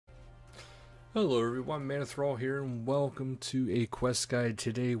Hello everyone, Manathrall here, and welcome to a quest guide.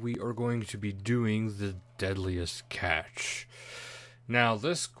 Today we are going to be doing the Deadliest catch. Now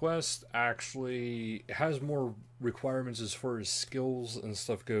this quest actually has more requirements as far as skills and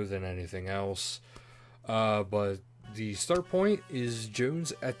stuff go than anything else. But the start point is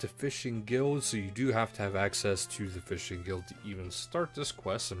Jones at the Fishing Guild, so you do have to have access to the Fishing Guild to even start this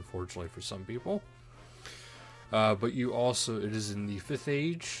quest, unfortunately for some people. But you also, it is in the 5th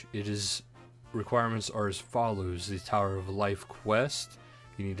age. Requirements are as follows: the Tower of Life quest.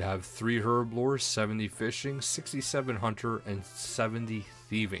 You need to have 3 herblore, 70 fishing, 67 hunter, and 70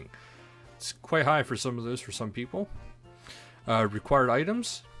 thieving. It's quite high for some of those for some people. Required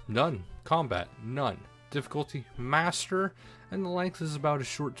items: none. Combat: none. Difficulty: master, and the length is about a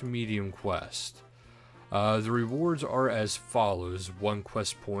short to medium quest. The rewards are as follows: 1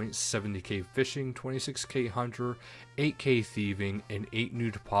 quest point, 70k fishing, 26k hunter, 8k thieving, and 8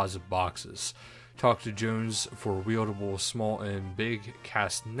 new deposit boxes. Talk to Jones for wieldable small and big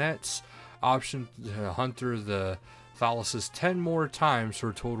cast nets. Option to hunter the Thalassus 10 more times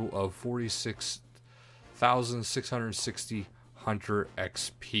for a total of 46,660 hunter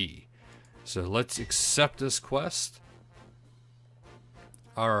XP. So let's accept this quest.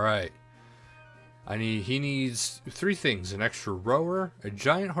 Alright. He needs 3 things: an extra rower, a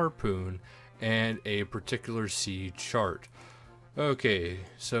giant harpoon, and a particular sea chart. Okay,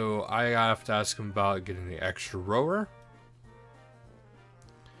 so I have to ask him about getting the extra rower.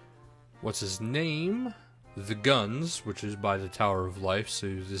 What's his name? The guns, which is by the Tower of Life, so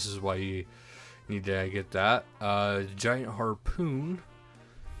this is why you need to get that. Giant harpoon.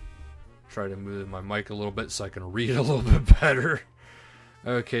 Try to move my mic a little bit so I can read a little bit better.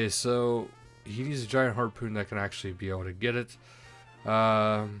 Okay, so he needs a giant harpoon that can actually be able to get it.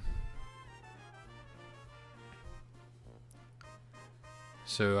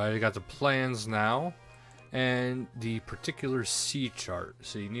 So I got the plans now, and the particular sea chart.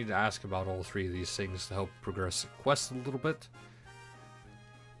 So you need to ask about all 3 of these things to help progress the quest a little bit.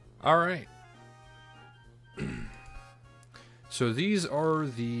 Alright. So these are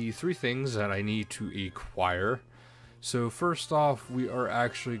the 3 things that I need to acquire. So first off, we are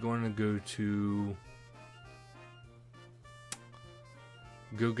actually going to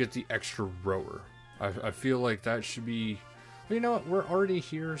go get the extra rower. I feel like that should be, well, you know what, we're already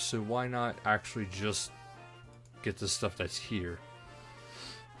here, so why not actually just get the stuff that's here.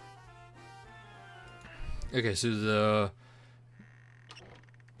 Okay, so the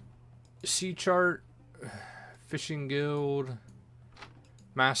sea chart, Fishing Guild,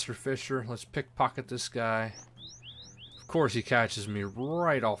 Master Fisher. Let's pickpocket this guy. Of course he catches me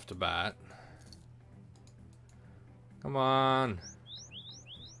right off the bat. Come on.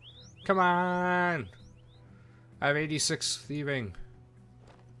 Come on. I have 86 thieving.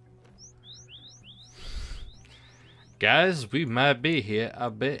 Guys, we might be here a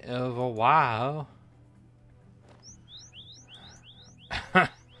bit of a while.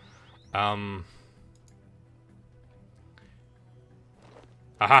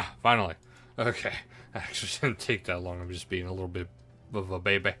 Aha, finally. Okay. Actually didn't take that long. I'm just being a little bit of a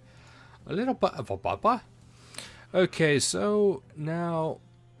baby. A little bit of a baba. Okay, so now...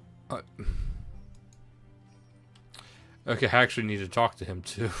 okay, I actually need to talk to him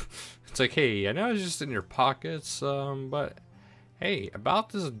too. It's like, hey, I know it's just in your pockets, but... hey, about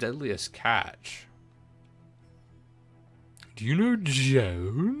this Deadliest catch. Do you know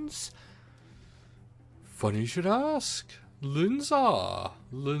Jones? Funny you should ask. Linza.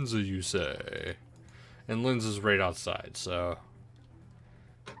 Linza, you say. And Linza's right outside, so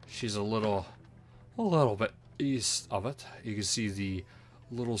she's a little bit east of it. You can see the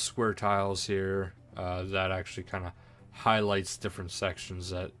little square tiles here that actually kind of highlights different sections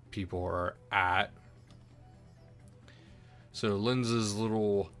that people are at. So Linza's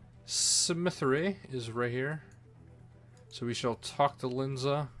little cemetery is right here. So we shall talk to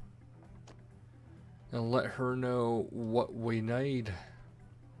Linza and let her know what we need.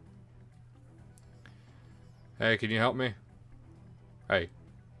 Hey, can you help me? Hey.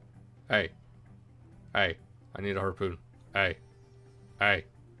 Hey. Hey. I need a harpoon. Hey. Hey.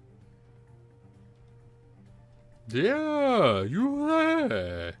 Yeah, you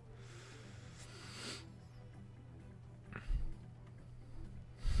there.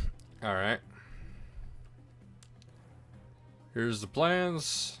 Alright. Here's the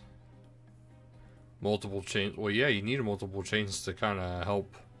plans. Multiple chains. Well, yeah, you need multiple chains to kind of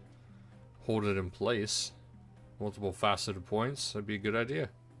help hold it in place. Multiple faceted points. That'd be a good idea.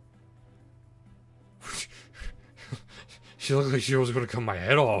 She looked like she was going to cut my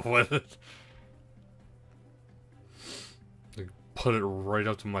head off with it. Like, put it right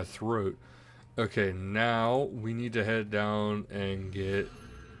up to my throat. Okay, now we need to head down and get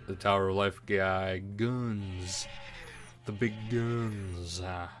the Tower of Life guy guns. The big guns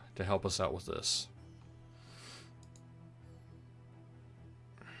to help us out with this.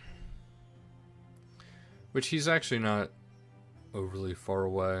 Which he's actually not overly far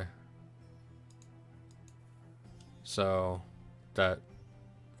away. So that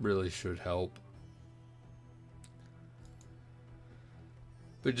really should help.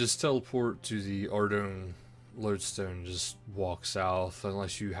 But just teleport to the Ardone lodestone, just walk south.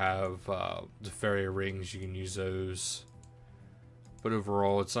 Unless you have the fairy rings, you can use those. But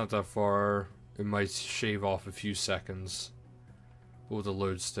overall, it's not that far. It might shave off a few seconds. But with the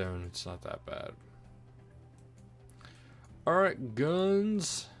lodestone, it's not that bad. Alright,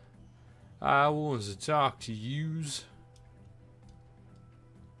 guns. I want to talk to yous.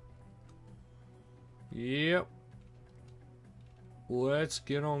 Yep. Let's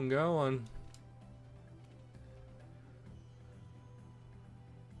get on going.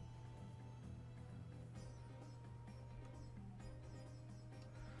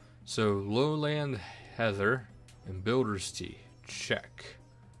 So, lowland heather and builder's tea. Check.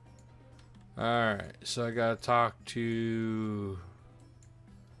 Alright, so I gotta talk to...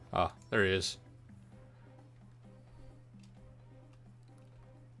 Ah, there he is.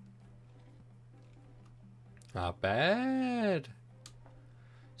 Not bad.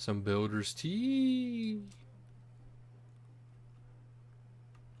 Some builder's tea.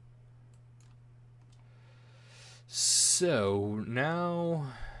 So, now...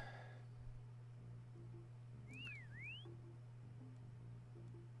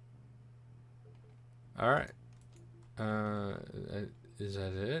 Alright. Is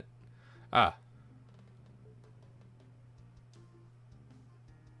that it? Ah.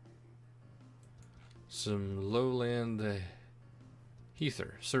 Some lowland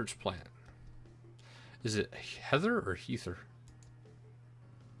heather. Search plant. Is it heather or heather?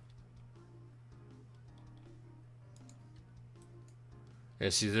 Yeah,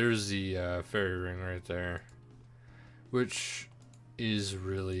 see, there's the fairy ring right there. Which is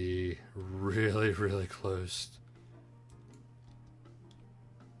really, really close.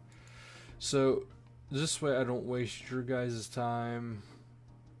 So, this way I don't waste your guys' time.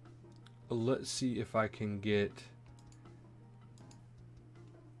 Let's see if I can get...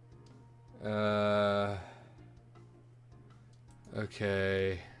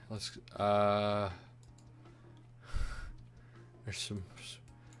 Okay, let's... There's some...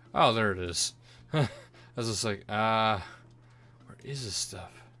 Oh, there it is. I was just like, where is this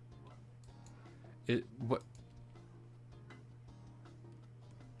stuff? What?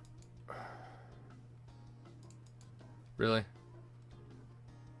 Really?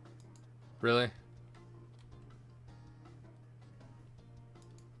 Really?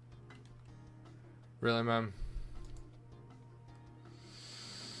 Really, ma'am?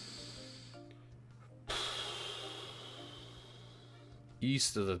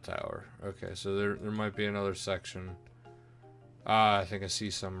 East of the tower. Okay, so there might be another section. Ah, I think I see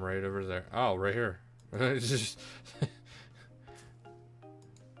some right over there. Oh, right here. It's just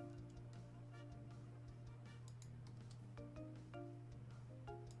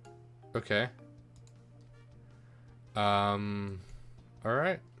okay.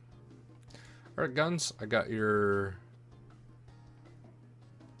 Alright. Alright, guns. I got your...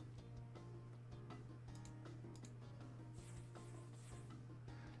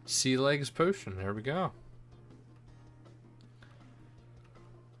 Sea legs potion. There we go.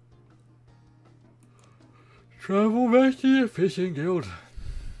 Travel back to the fishing guild.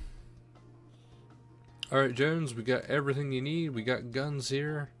 Alright, Jones, we got everything you need. We got guns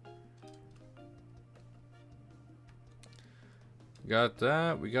here. Got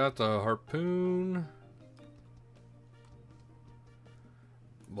that. We got the harpoon.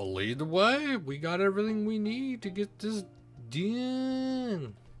 We'll lead the way. We got everything we need to get this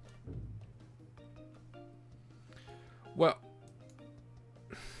done. Well,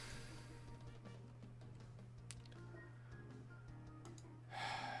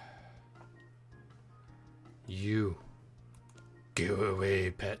 you go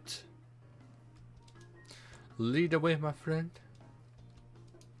away, pet. Lead the way, my friend.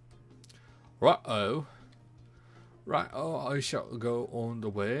 Right-oh. Right-oh, I shall go on the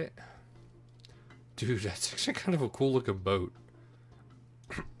way. Dude, that's actually kind of a cool looking boat.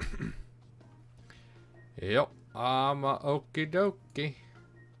 Yep, I'm a okie dokie.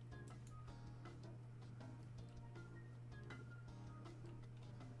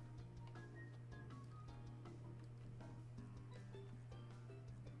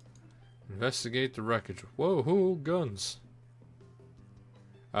 Investigate the wreckage. Whoa, guns.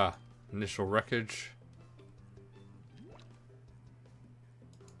 Ah, Initial wreckage.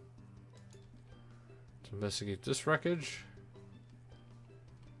 Let's investigate this wreckage.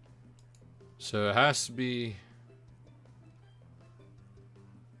 So it has to be...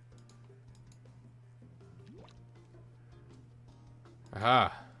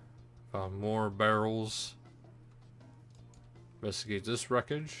 Aha! Found more barrels. Investigate this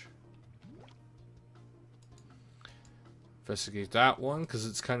wreckage. Investigate that one, because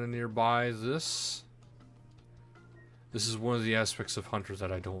it's kind of nearby this. This is one of the aspects of Hunter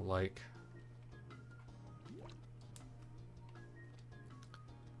that I don't like.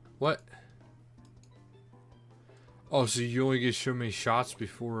 What? Oh, so you only get so many shots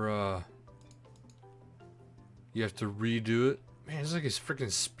before, you have to redo it? Man, it's like a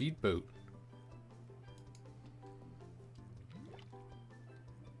freaking speedboat.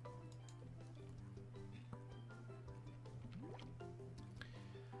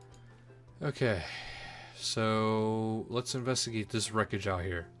 Okay, so let's investigate this wreckage out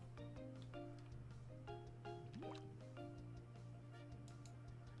here.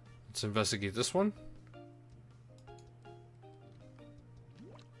 Let's investigate this one.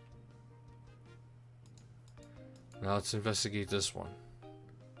 Now let's investigate this one.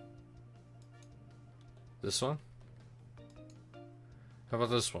 This one? How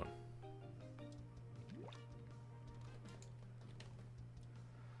about this one?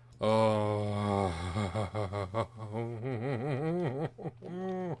 Oh.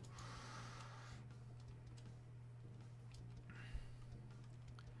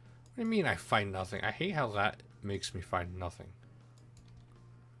 What do you mean I find nothing? I hate how that makes me find nothing.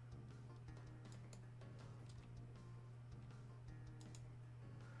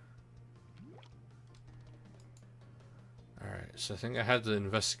 Alright, so I think I had to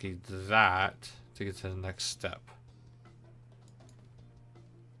investigate that to get to the next step.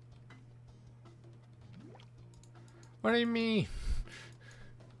 What do you mean?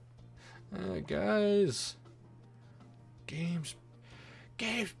 Guys. Games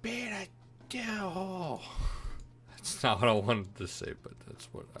better do. That's not what I wanted to say, but that's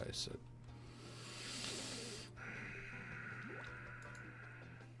what I said.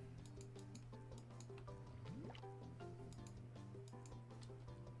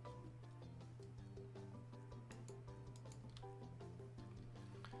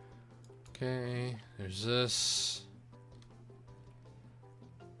 Okay, there's this.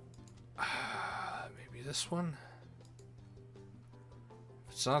 Maybe this one?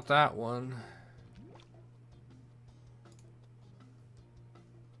 If it's not that one.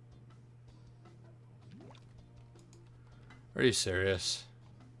 Are you serious?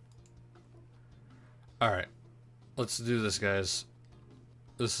 Alright. Let's do this, guys.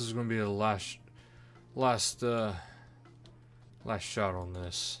 This is gonna be the last shot on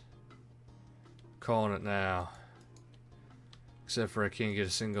this. Calling it now. Except for I can't get a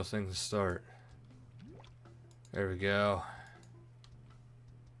single thing to start. There we go.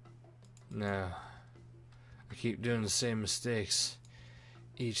 No. I keep doing the same mistakes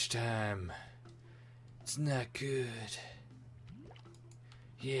each time. It's not good.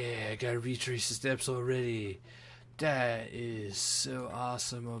 Yeah, I gotta retrace the steps already. That is so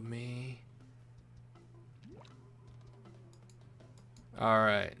awesome of me.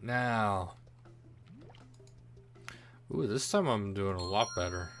 Alright, now. Ooh, this time I'm doing a lot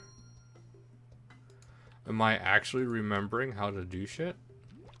better. Am I actually remembering how to do shit?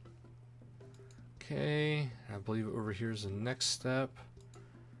 Okay, I believe over here is the next step.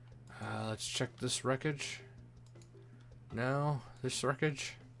 Let's check this wreckage. No, this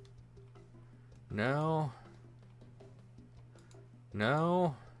wreckage. No.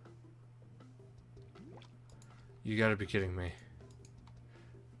 No. You gotta be kidding me.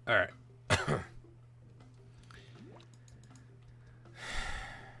 Alright.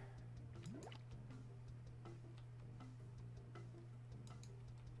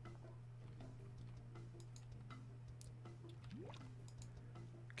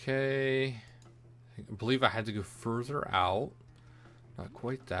 Okay. I believe I had to go further out. Not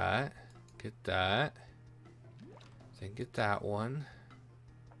quite that. Get that. Then get that one.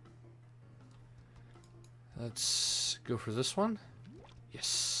 Let's go for this one.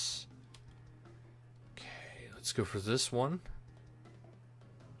 Yes. Okay, let's go for this one.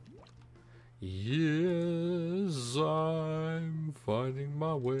 Yes, I'm finding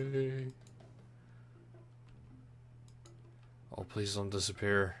my way. Oh, please don't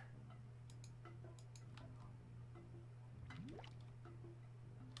disappear.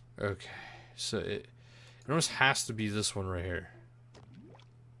 Okay, so it almost has to be this one right here.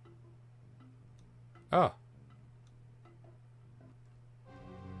 Oh.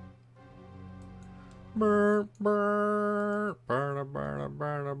 Burr, burr, burr, burr,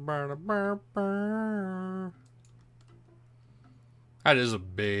 burr, burr, burr, burr. That is a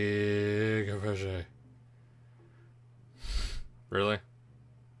big fish. Really?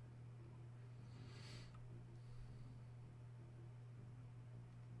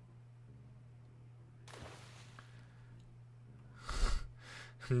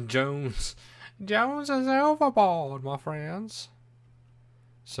 Jones is overboard, my friends.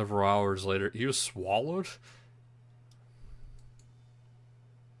 Several hours later, he was swallowed?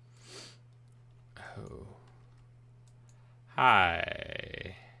 Oh.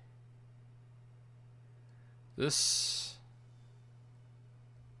 Hi. This...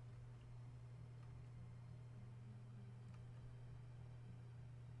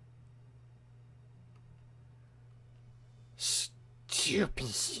 Stupid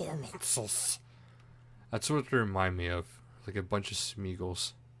humans. That's what they remind me of. Like a bunch of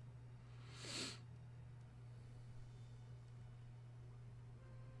Smeagol's.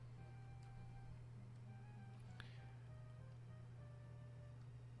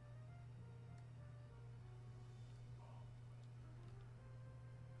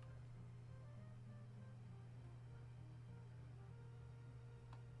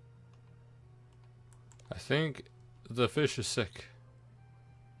 I think the fish is sick.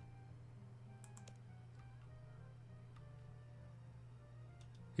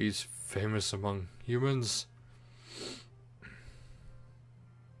 He's famous among humans.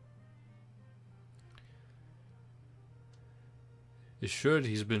 He should.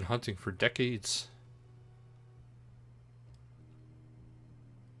 He's been hunting for decades.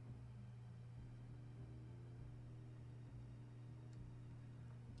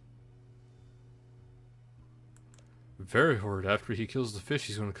 Very hard. After he kills the fish,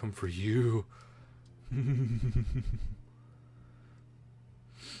 he's going to come for you.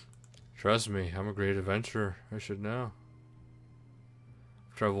 Trust me, I'm a great adventurer. I should know.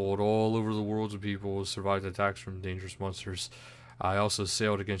 I've traveled all over the world with people, survived attacks from dangerous monsters. I also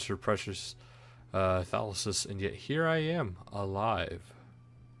sailed against your precious Thalasus, and yet here I am, alive.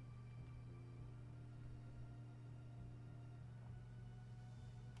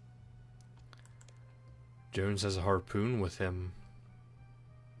 Jones has a harpoon with him.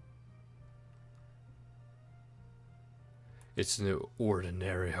 It's no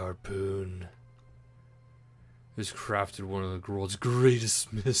ordinary harpoon. It's crafted one of the world's greatest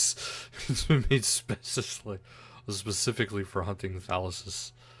smiths. It's been made specifically for hunting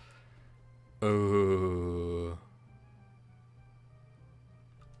Thalasus. Oh.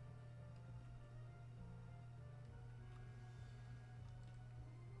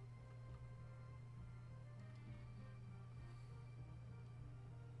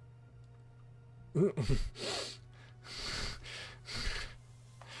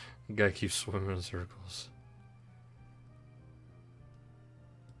 The guy keeps swimming in circles.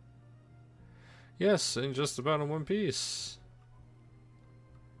 Yes, in just about in one piece.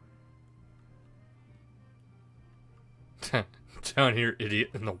 Down here, idiot,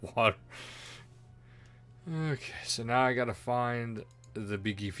 in the water. Okay, so now I gotta find the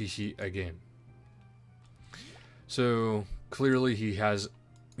biggie fishy again. So clearly he's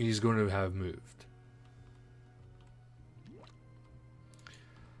going to have moved.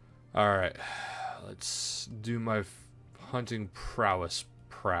 Alright, let's do my hunting prowess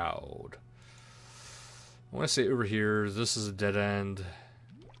proud. I want to say over here, this is a dead end.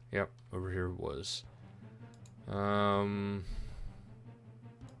 Yep, over here it was. One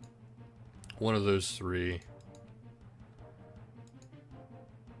of those three.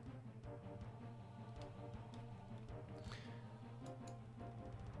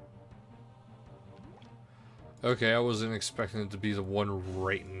 Okay, I wasn't expecting it to be the one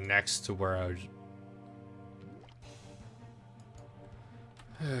right next to where I was.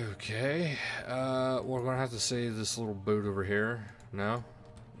 Okay, we're gonna have to save this little boat over here. No?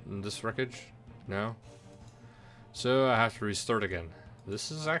 This wreckage? No? So I have to restart again.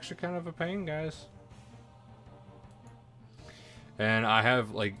 This is actually kind of a pain, guys. And I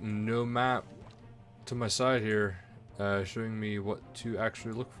have, like, no map to my side here, showing me what to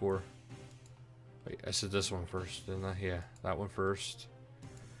actually look for. Wait, I said this one first, didn't I? Yeah, that one first.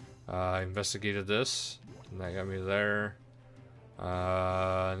 I investigated this, and that got me there.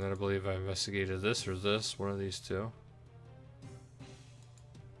 And then I believe I investigated this or this, one of these two.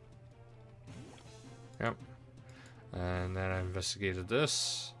 Yep. And then I investigated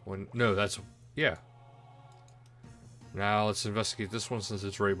this. No, that's, yeah. Now let's investigate this one since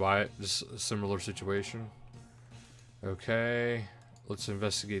it's right by it. Just a similar situation. Okay. Let's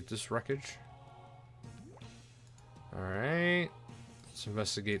investigate this wreckage. Alright. Let's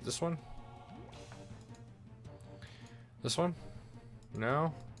investigate this one. This one?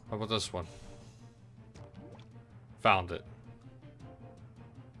 No? How about this one? Found it.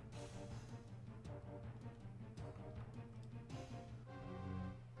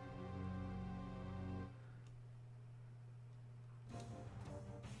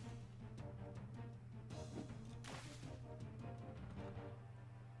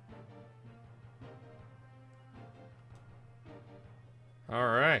 All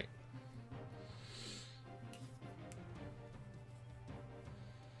right.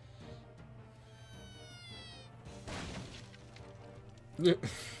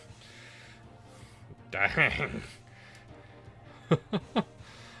 Dang.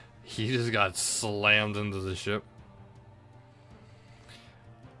 He just got slammed into the ship.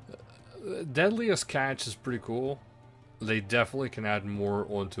 Deadliest Catch is pretty cool. They definitely can add more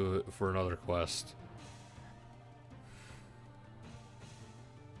onto it for another quest.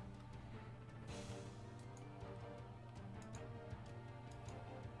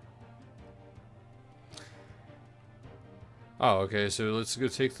 Oh, okay, so let's go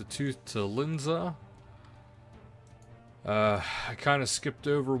take the tooth to Linza. I kind of skipped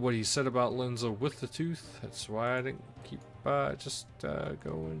over what he said about Linza with the tooth. That's why I didn't keep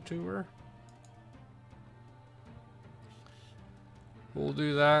going to her. We'll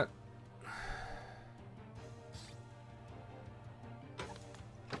do that.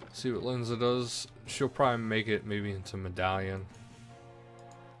 See what Linza does. She'll probably make it maybe into Medallion.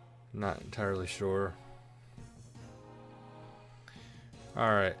 Not entirely sure.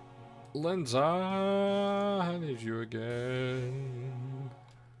 Alright. Linza, I need you again.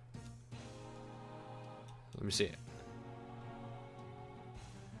 Let me see it.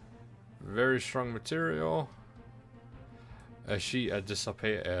 Very strong material. She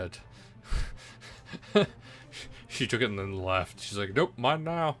disappeared. She took it and then left. She's like, nope, mine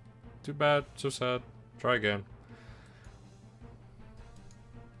now. Too bad, so sad. Try again.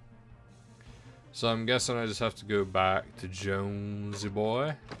 So I'm guessing I just have to go back to Jonesy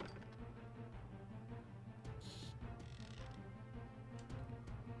boy.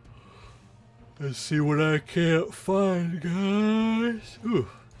 Let's see what I can't find, guys. Ooh,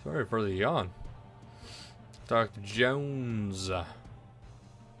 sorry for the yawn. Dr. Jones.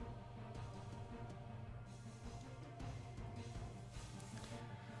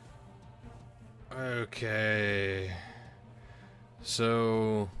 Okay.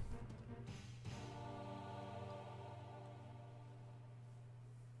 So...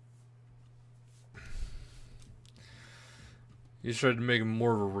 you tried to make him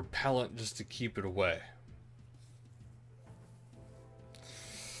more of a repellent just to keep it away.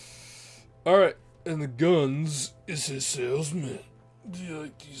 Alright, and the guns is his salesman. Do you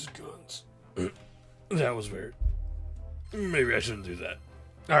like these guns? That was weird. Maybe I shouldn't do that.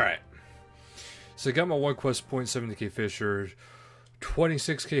 Alright. So I got my 1 quest point, 70k Fisher,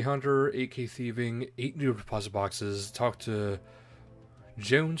 26k Hunter, 8k Thieving, 8 new deposit boxes, talk to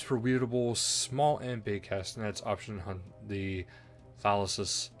Jones for weirdables, small and big castanets, option hunt the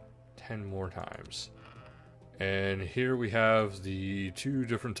Thalasus 10 more times. And here we have the 2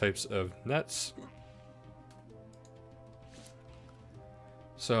 different types of nets.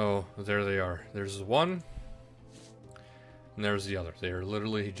 So there they are. There's one, and there's the other. They are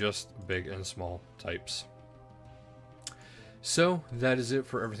literally just big and small types. So that is it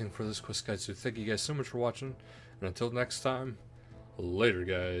for everything for this quest guide. So thank you guys so much for watching, and until next time, later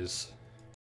guys.